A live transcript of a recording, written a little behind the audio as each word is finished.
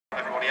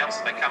else.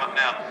 They come up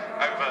now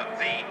over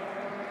the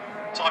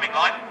timing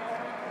line.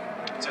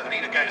 So the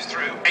leader goes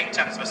through 8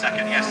 tenths of a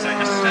second. Yes, so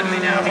just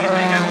steadily now he's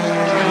being able to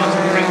just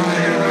bring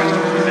clear the rest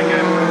of them as they go.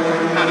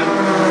 Hannah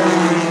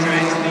through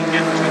into the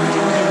gap between the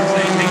top two and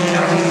say 8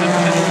 tenths of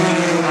 7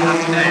 tenths.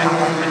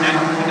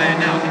 Today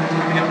now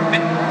picking up a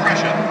bit more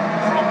pressure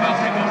from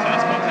Valtteri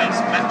Bottas. Bottas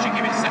matching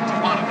him in sector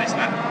 1 of this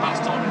lap.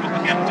 Last time we got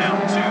the gap down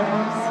to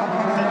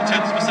 4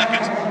 tenths of a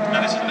second.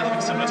 Now this is a little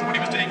bit similar to what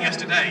he was doing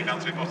yesterday.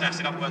 Valtteri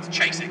Bottas, in other words,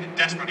 chasing and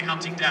desperately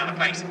hunting down a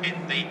place in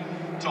the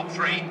top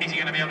 3. Is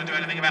he going to be able to do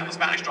anything about the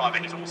Spanish driver?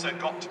 He's also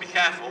got to be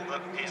careful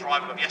that his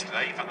rival of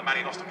yesterday, in fact the man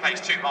he lost a place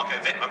to, Marco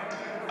Wittmann,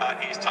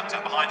 is tucked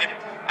up behind him,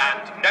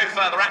 and no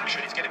further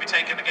action is going to be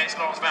taken against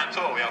Laurens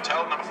Vanthoor, we are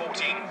told, number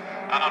 14,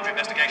 under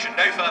investigation.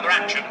 No further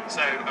action,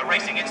 so a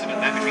racing incident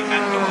there between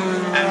Vanthoor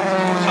and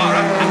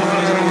Mortara, and the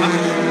first corner.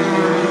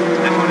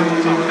 And one of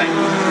Mortara late,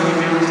 you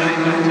feel to say,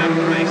 but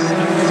the race,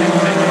 Laurens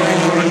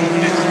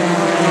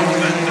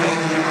Vanthoor,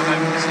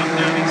 who stuck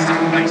down in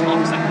second place, half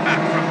a second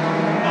back from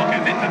Marco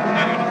Wittmann.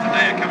 Earlier on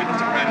today, coming into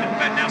the road and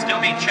bed now,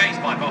 still being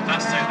chased by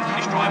Bottas, so the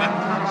Finnish driver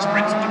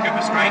sprints onto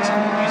Cooper Straight,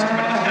 uses a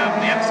bit of the curve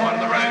on the outside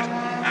of the road,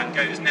 and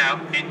goes now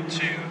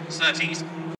into 30s.